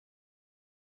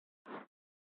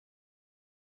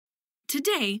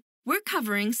Today, we're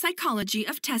covering psychology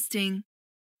of testing.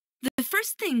 The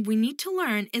first thing we need to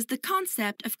learn is the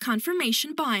concept of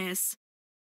confirmation bias.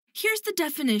 Here's the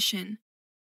definition.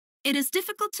 It is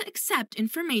difficult to accept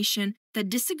information that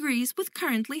disagrees with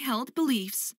currently held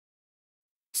beliefs.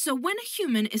 So when a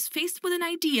human is faced with an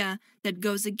idea that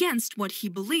goes against what he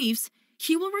believes,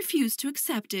 he will refuse to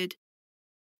accept it.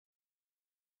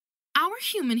 Our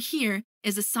human here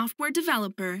is a software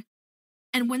developer,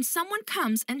 and when someone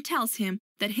comes and tells him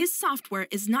that his software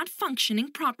is not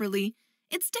functioning properly,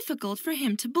 it's difficult for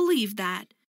him to believe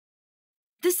that.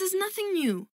 This is nothing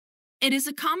new. It is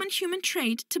a common human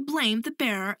trait to blame the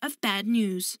bearer of bad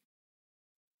news.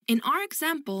 In our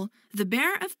example, the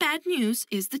bearer of bad news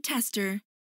is the tester,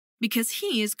 because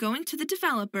he is going to the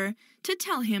developer to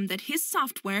tell him that his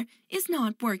software is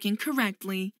not working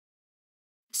correctly.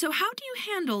 So how do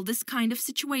you handle this kind of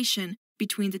situation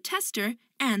between the tester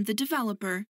and the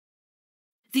developer?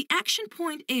 The action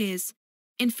point is,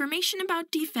 information about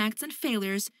defects and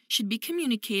failures should be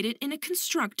communicated in a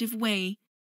constructive way.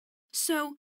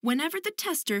 So, whenever the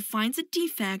tester finds a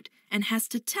defect and has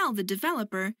to tell the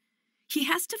developer, he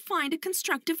has to find a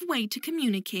constructive way to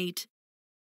communicate.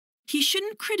 He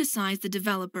shouldn't criticize the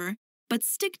developer, but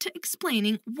stick to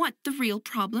explaining what the real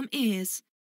problem is.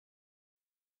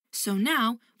 So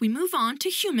now, we move on to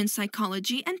human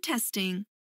psychology and testing.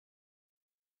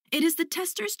 It is the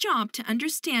tester's job to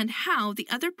understand how the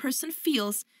other person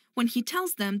feels when he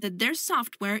tells them that their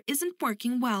software isn't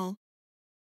working well.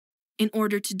 In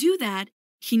order to do that,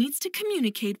 he needs to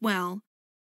communicate well.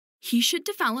 He should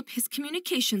develop his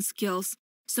communication skills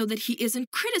so that he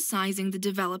isn't criticizing the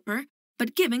developer,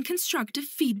 but giving constructive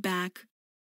feedback.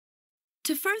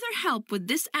 To further help with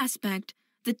this aspect,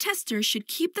 the tester should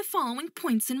keep the following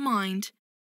points in mind.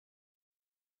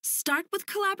 Start with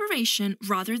collaboration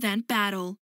rather than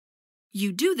battle.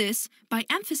 You do this by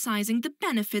emphasizing the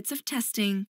benefits of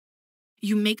testing.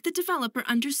 You make the developer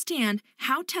understand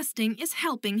how testing is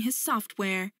helping his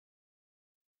software.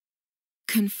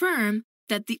 Confirm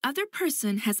that the other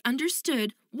person has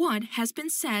understood what has been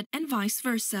said and vice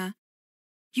versa.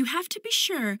 You have to be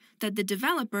sure that the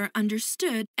developer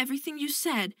understood everything you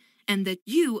said and that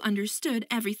you understood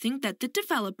everything that the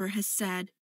developer has said.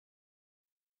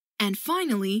 And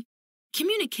finally,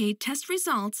 communicate test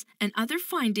results and other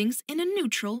findings in a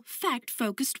neutral,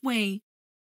 fact-focused way.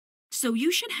 So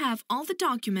you should have all the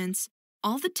documents,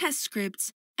 all the test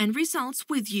scripts, and results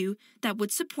with you that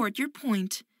would support your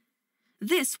point.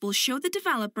 This will show the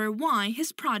developer why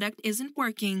his product isn't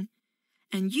working,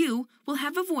 and you will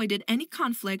have avoided any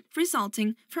conflict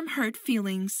resulting from hurt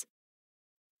feelings.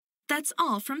 That's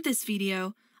all from this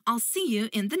video. I'll see you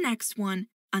in the next one.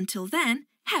 Until then,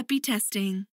 happy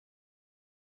testing!